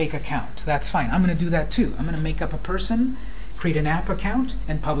completely fake account. That's fine. I'm going to do that too. I'm going to make up a person, create an app account,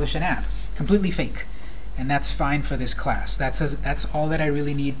 and publish an app. Completely fake. And that's fine for this class. That's all that I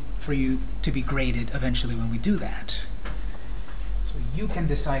really need for you to be graded eventually when we do that. So you can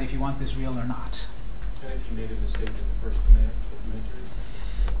decide if you want this real or not. And if you made a mistake in the first command that you entered?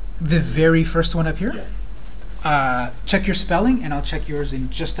 The very first one up here? Yeah. Check your spelling, and I'll check yours in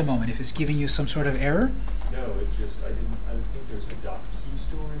just a moment. If it's giving you some sort of error. No, I think there's a .key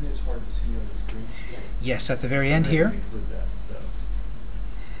store in it. It's hard to see on the screen. Yes, at the very end here. Include that, so.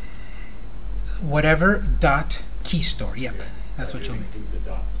 Whatever .key store. Yep, Yeah. that's what you'll need. Include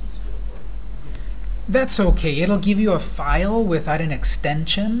the .key store part. That's okay. It'll give you a file without an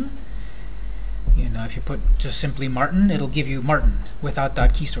extension. You know, if you put just simply Martin, it'll give you Martin without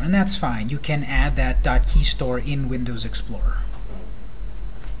 .key store, and that's fine. You can add that .key store in Windows Explorer.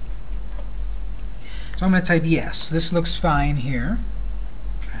 So I'm going to type yes. This looks fine here.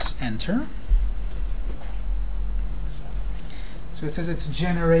 Press enter. So it says it's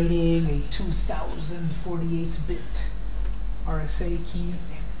generating a 2048-bit RSA key.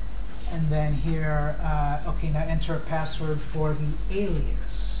 And then here, okay, now enter a password for the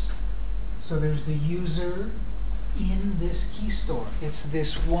alias. So there's the user in this key store. It's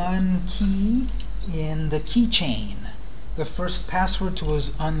this one key in the keychain. The first password to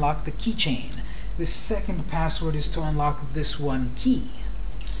unlock the keychain. The second password is to unlock this one key.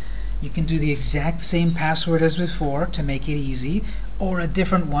 You can do the exact same password as before to make it easy, or a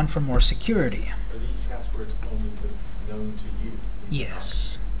different one for more security. Are these passwords only known to you?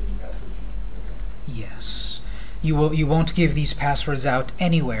 Yes. Any passwords you okay. Yes. You won't give these passwords out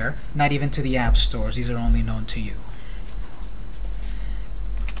anywhere, not even to the app stores. These are only known to you.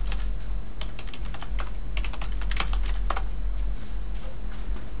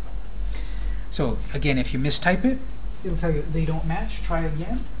 So again, if you mistype it, it'll tell you they don't match. Try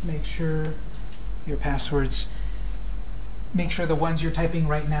again. Make sure your passwords make sure the ones you're typing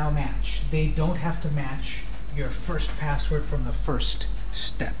right now match. They don't have to match your first password from the first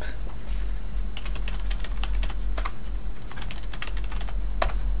step.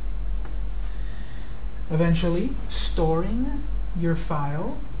 Eventually, storing your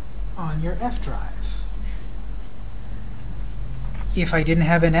file on your F drive. If I didn't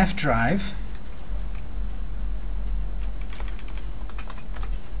have an F drive,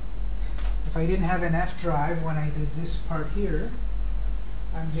 when I did this part here,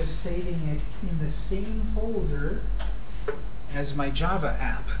 I'm just saving it in the same folder as my Java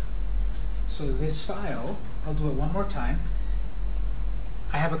app. So this file, I'll do it one more time.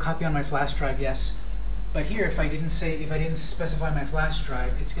 I have a copy on my flash drive, yes. But here, if I didn't specify my flash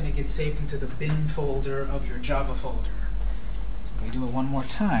drive, it's going to get saved into the bin folder of your Java folder. So if I do it one more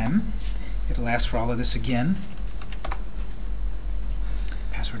time, it'll ask for all of this again.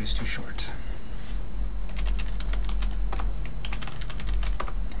 Password is too short.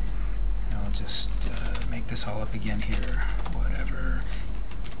 I'll just make this all up again here. Whatever.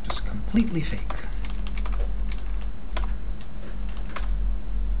 Just completely fake.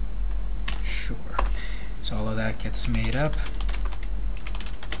 So all of that gets made up.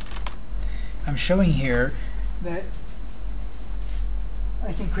 I'm showing here that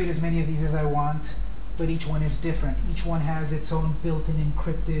I can create as many of these as I want, but each one is different. Each one has its own built-in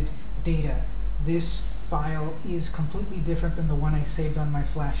encrypted data. This file is completely different than the one I saved on my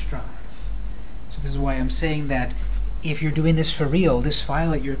flash drive. So this is why I'm saying that if you're doing this for real, this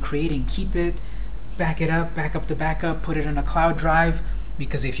file that you're creating, keep it, back up the backup, put it in a cloud drive,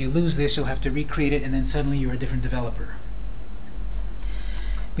 because if you lose this, you'll have to recreate it, and then suddenly you're a different developer.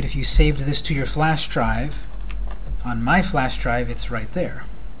 But if you saved this to your flash drive, on my flash drive, it's right there.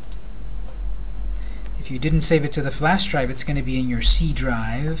 If you didn't save it to the flash drive, it's going to be in your C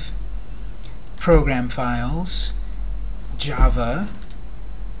drive, program files, Java,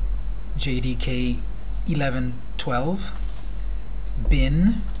 JDK 1112,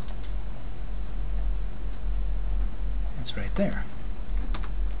 bin. It's right there.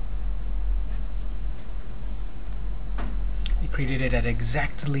 Created it at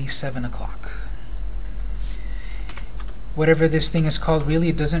exactly 7 o'clock. Whatever this thing is called, really,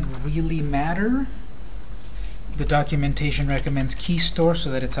 it doesn't really matter. The documentation recommends key store so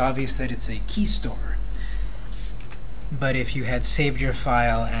that it's obvious that it's a key store. But if you had saved your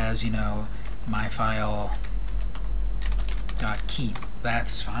file as, myfile.keep,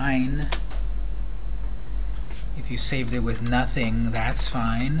 that's fine. If you saved it with nothing, that's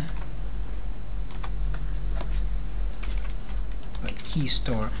fine. But key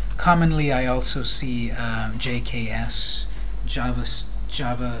store. Commonly, I also see JKS,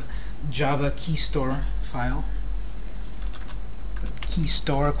 Java key store file. Key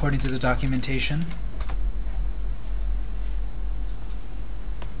store according to the documentation.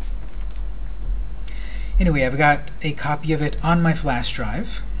 Anyway, I've got a copy of it on my flash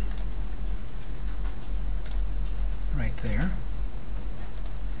drive. Right there.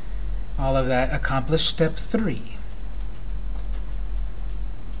 All of that accomplished step 3.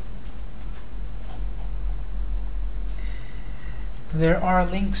 There are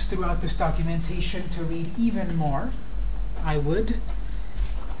links throughout this documentation to read even more, I would,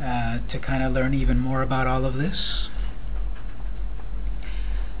 to kind of learn even more about all of this.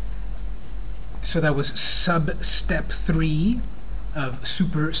 So that was sub-step 3 of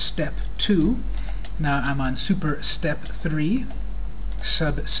super step 2. Now I'm on super step 3,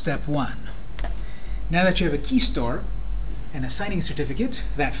 sub-step 1. Now that you have a key store and a signing certificate,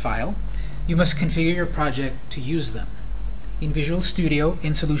 that file, you must configure your project to use them. In Visual Studio,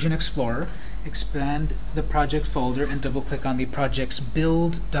 in Solution Explorer, expand the project folder and double-click on the project's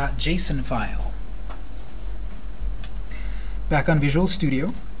build.json file. Back on Visual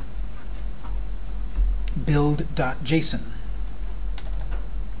Studio, build.json.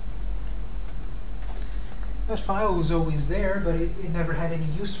 That file was always there, but it never had any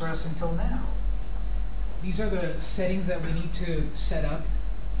use for us until now. These are the settings that we need to set up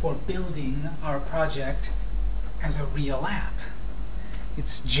for building our project as a real app.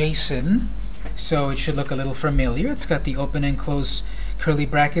 It's JSON, so it should look a little familiar. It's got the open and close curly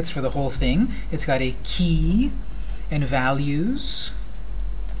brackets for the whole thing. It's got a key and values.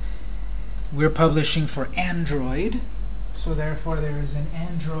 We're publishing for Android, so therefore there is an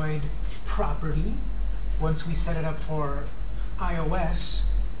Android property. Once we set it up for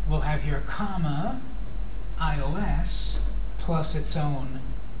iOS, we'll have here comma iOS plus its own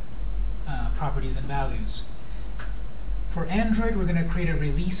properties and values. For Android, we're going to create a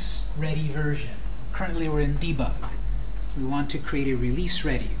release-ready version. Currently, we're in debug. We want to create a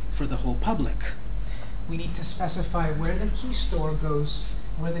release-ready for the whole public. we need to specify where the key store goes,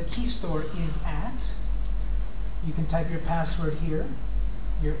 where the key store is at. You can type your password here,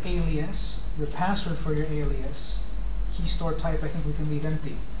 your alias, your password for your alias. Key store type, I think we can leave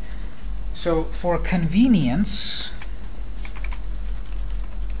empty. So for convenience,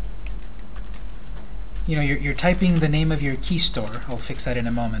 you know, you're typing the name of your key store. I'll fix that in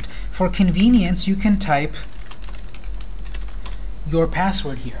a moment. For convenience, you can type your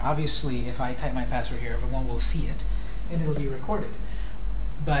password here. Obviously, if I type my password here, everyone will see it, and it'll be recorded.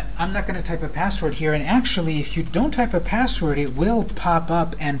 But I'm not going to type a password here, and actually, if you don't type a password, it will pop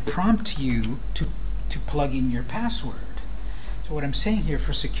up and prompt you to plug in your password. So what I'm saying here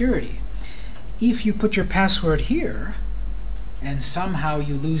for security, if you put your password here, and somehow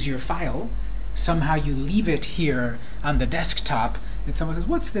you lose your file, somehow you leave it here on the desktop, and someone says,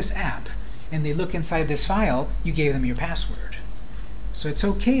 what's this app? And they look inside this file, you gave them your password. So it's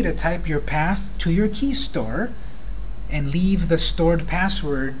okay to type your path to your key store and leave the stored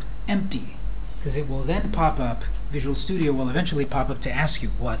password empty, because it will then pop up, Visual Studio will eventually pop up to ask you,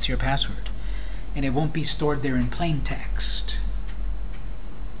 what's your password? And it won't be stored there in plain text.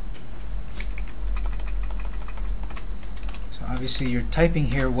 So obviously you're typing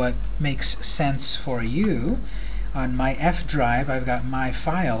here what makes sense for you. On my F drive, I've got my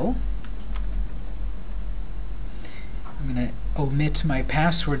file. I'm going to omit my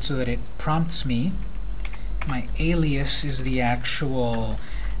password so that it prompts me. My alias is the actual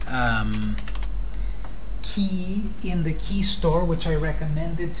key in the key store, which I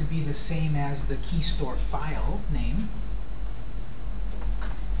recommended to be the same as the key store file name.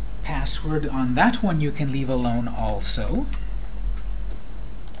 Password on that one you can leave alone also.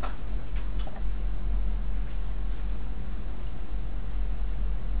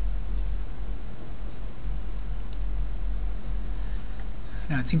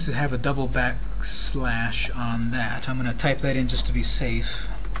 Now it seems to have a double backslash on that. I'm going to type that in just to be safe,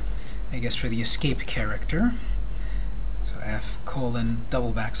 I guess, for the escape character. So F :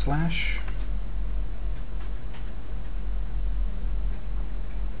 double backslash.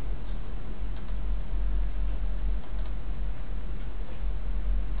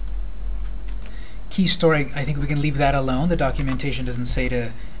 Key store, I think we can leave that alone. The documentation doesn't say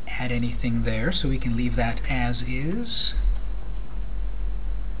to add anything there, so we can leave that as is.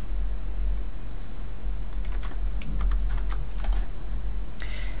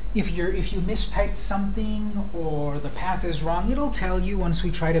 If you mistyped something or the path is wrong, it'll tell you once we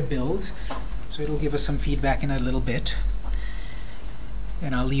try to build. So it'll give us some feedback in a little bit.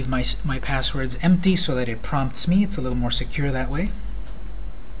 And I'll leave my passwords empty so that it prompts me. It's a little more secure that way.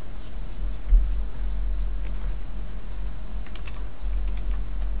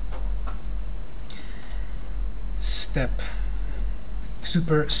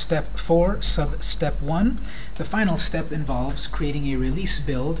 Step 4, sub step 1. The final step involves creating a release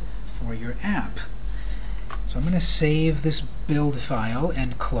build for your app. So I'm going to save this build file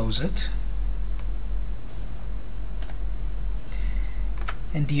and close it.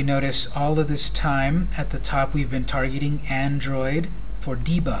 And do you notice all of this time at the top we've been targeting Android for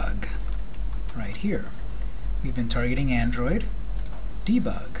debug? Right here. We've been targeting Android,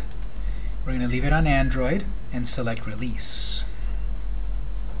 debug. We're going to leave it on Android and select release.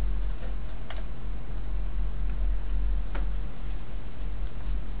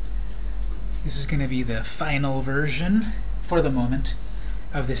 This is going to be the final version, for the moment,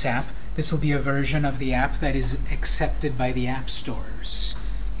 of this app. This will be a version of the app that is accepted by the app stores.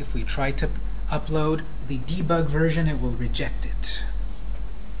 If we try to upload the debug version, it will reject it.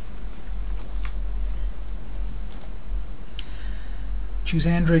 Choose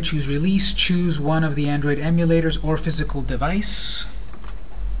Android, choose release, choose one of the Android emulators or physical device.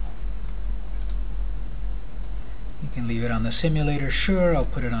 You can leave it on the simulator, sure, I'll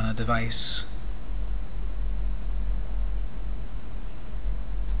put it on a device.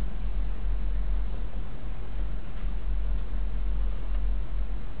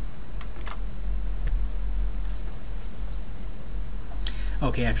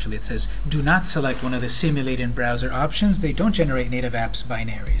 Okay, actually it says, do not select one of the simulate in browser options. They don't generate native apps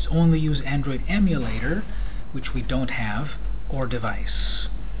binaries. Only use Android emulator, which we don't have, or device.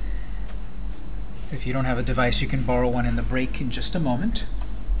 If you don't have a device, you can borrow one in the break in just a moment.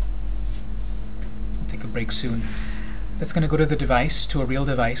 I'll take a break soon. That's going to go to the device, to a real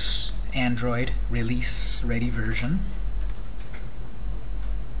device, Android release ready version.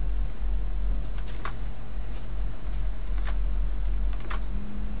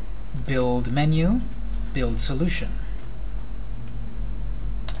 Build menu, build solution.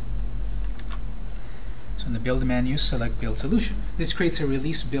 So From the build menu, select build solution. This creates a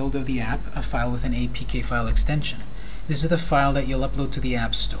release build of the app, a file with an APK file extension. This is the file that you'll upload to the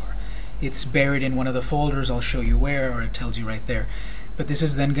App Store. It's buried in one of the folders. I'll show you where, or it tells you right there. But this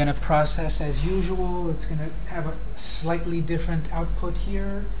is then going to process as usual. It's going to have a slightly different output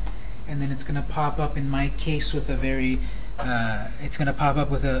here, and then it's going to pop up, in my case, with a very it's going to pop up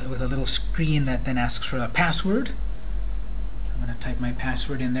with a little screen that then asks for a password. I'm going to type my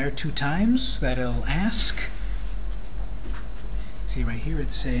password in there 2 times. That it'll ask. See right here,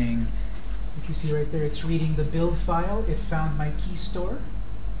 it's saying, if you see right there, it's reading the build file. It found my key store.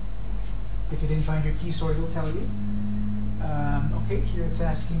 If you didn't find your key store, it'll tell you. Okay, here it's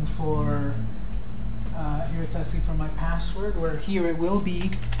asking for my password, where here it will be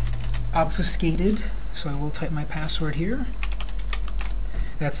obfuscated. So I will type my password here.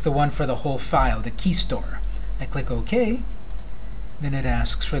 That's the one for the whole file, the key store. I click OK. Then it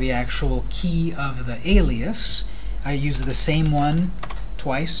asks for the actual key of the alias. I use the same one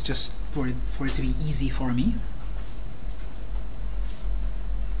twice, just for it to be easy for me.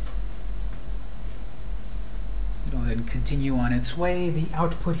 It'll then continue on its way. The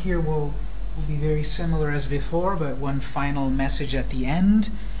output here will be very similar as before, but one final message at the end.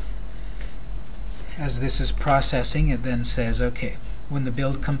 As this is processing, it then says, okay, when the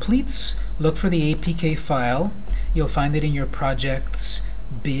build completes, look for the APK file. You'll find it in your project's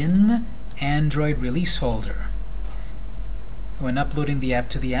bin Android release folder. When uploading the app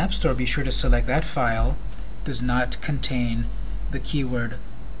to the App Store, be sure to select that file does not contain the keyword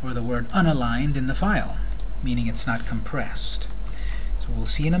or the word unaligned in the file, meaning it's not compressed. So we'll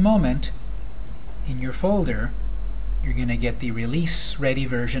see in a moment, in your folder, you're going to get the release-ready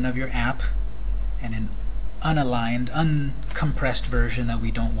version of your app and an unaligned, uncompressed version that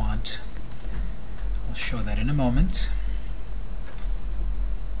we don't want. I'll show that in a moment.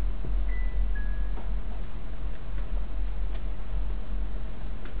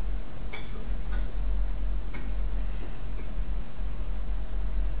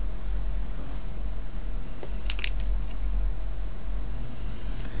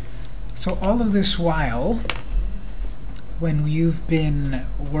 So all of this while, when you've been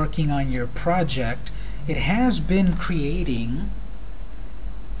working on your project, it has been creating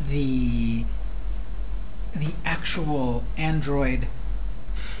the actual Android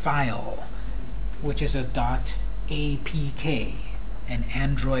file, which is a .apk, an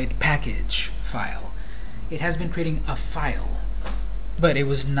Android package file. It has been creating a file, but it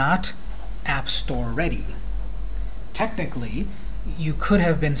was not App Store ready. Technically, you could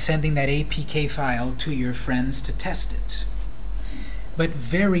have been sending that APK file to your friends to test it. But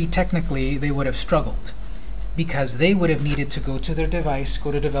very technically, they would have struggled, because they would have needed to go to their device,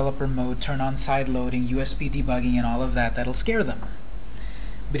 go to developer mode, turn on side loading, USB debugging, and all of that. That'll scare them.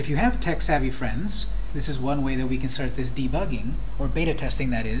 But if you have tech-savvy friends, this is one way that we can start this debugging, or beta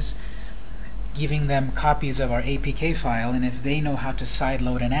testing that is, giving them copies of our APK file, and if they know how to side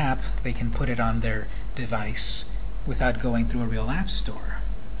load an app, they can put it on their device without going through a real app store.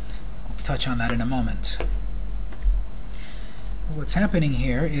 I'll touch on that in a moment. What's happening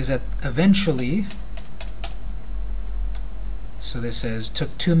here is that eventually, so this says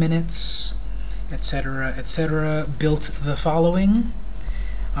took 2 minutes, etc., etc., built the following.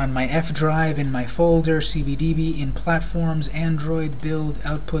 On my F drive, in my folder, CBDB, in platforms, Android, build,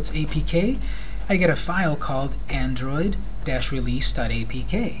 outputs, APK, I get a file called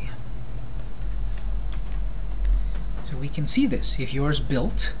android-release.apk. So we can see this. If yours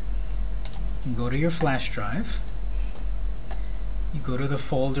built, you go to your flash drive, you go to the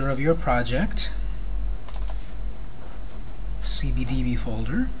folder of your project, CBDB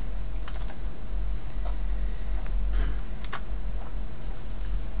folder,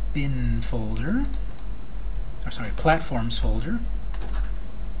 bin folder, or sorry, platforms folder,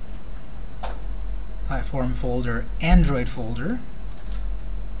 platform folder, Android folder,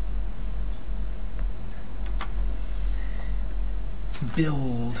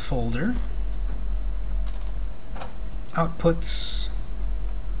 build folder, outputs,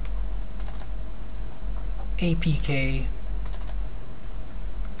 APK.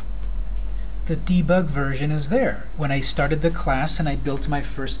 The debug version is there. When I started the class and I built my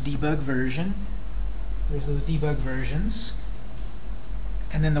first debug version, there's those debug versions.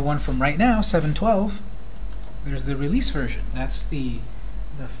 And then the one from right now, 7.12, there's the release version. That's the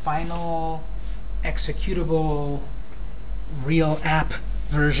final executable real app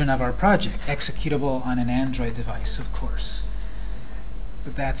version of our project, executable on an Android device, of course.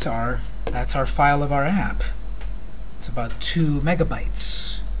 But that's our file of our app. It's about 2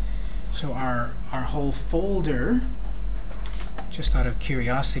 megabytes. So our whole folder just out of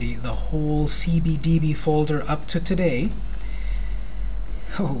curiosity, the whole CBDB folder up to today,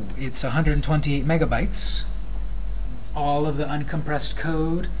 oh, it's 128 megabytes. All of the uncompressed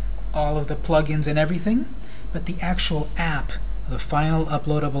code, all of the plugins and everything, but the actual app, the final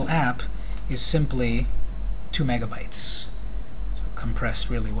uploadable app, is simply 2 megabytes. So compressed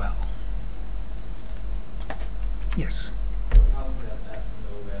really well. Yes? So how would that app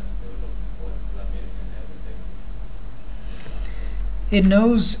know where to look for plugins and everything? It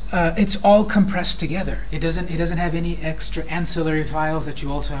knows it's all compressed together. It doesn't have any extra ancillary files that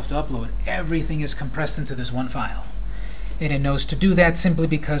you also have to upload. Everything is compressed into this one file. And it knows to do that simply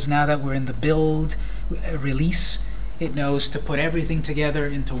because now that we're in the build release, it knows to put everything together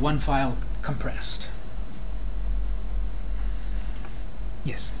into one file compressed.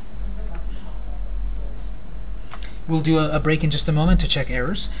 Yes? We'll do a break in just a moment to check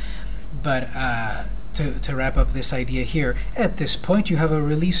errors, but to wrap up this idea here, at this point you have a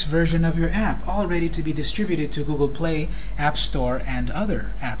release version of your app all ready to be distributed to Google Play, App Store, and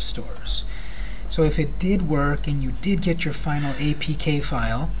other app stores. So if it did work and you did get your final APK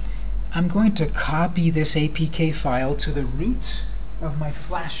file, I'm going to copy this APK file to the root of my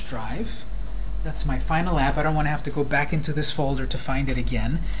flash drive. That's my final app. I don't want to have to go back into this folder to find it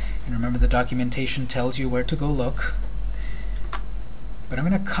again. And remember, the documentation tells you where to go look. But I'm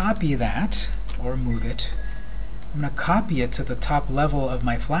going to copy that, or move it. I'm going to copy it to the top level of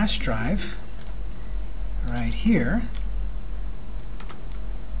my flash drive, right here.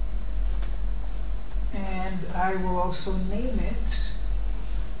 And I will also name it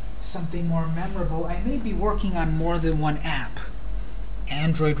something more memorable. I may be working on more than one app.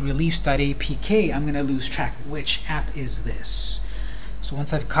 Android release.apk, I'm going to lose track. Which app is this? So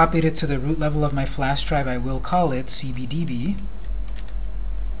once I've copied it to the root level of my flash drive, I will call it CBDB-1.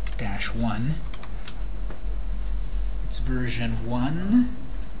 It's version 1.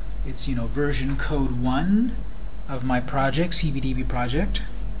 It's, version code 1 of my project, CBDB project.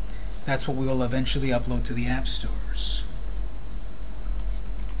 That's what we will eventually upload to the app stores.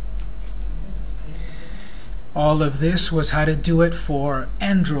 All of this was how to do it for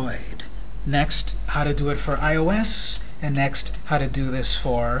Android. Next, how to do it for iOS. And next, how to do this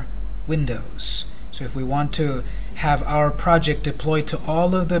for Windows. So if we want to have our project deployed to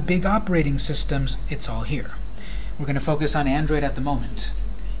all of the big operating systems, it's all here. We're going to focus on Android at the moment.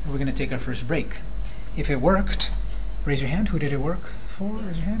 And we're going to take our first break. If it worked, raise your hand. Who did it work for?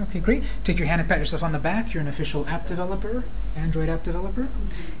 Raise your hand. Okay, great. Take your hand and pat yourself on the back. You're an official app developer, Android app developer.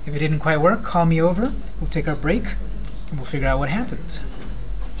 If it didn't quite work, call me over. We'll take our break, and we'll figure out what happened.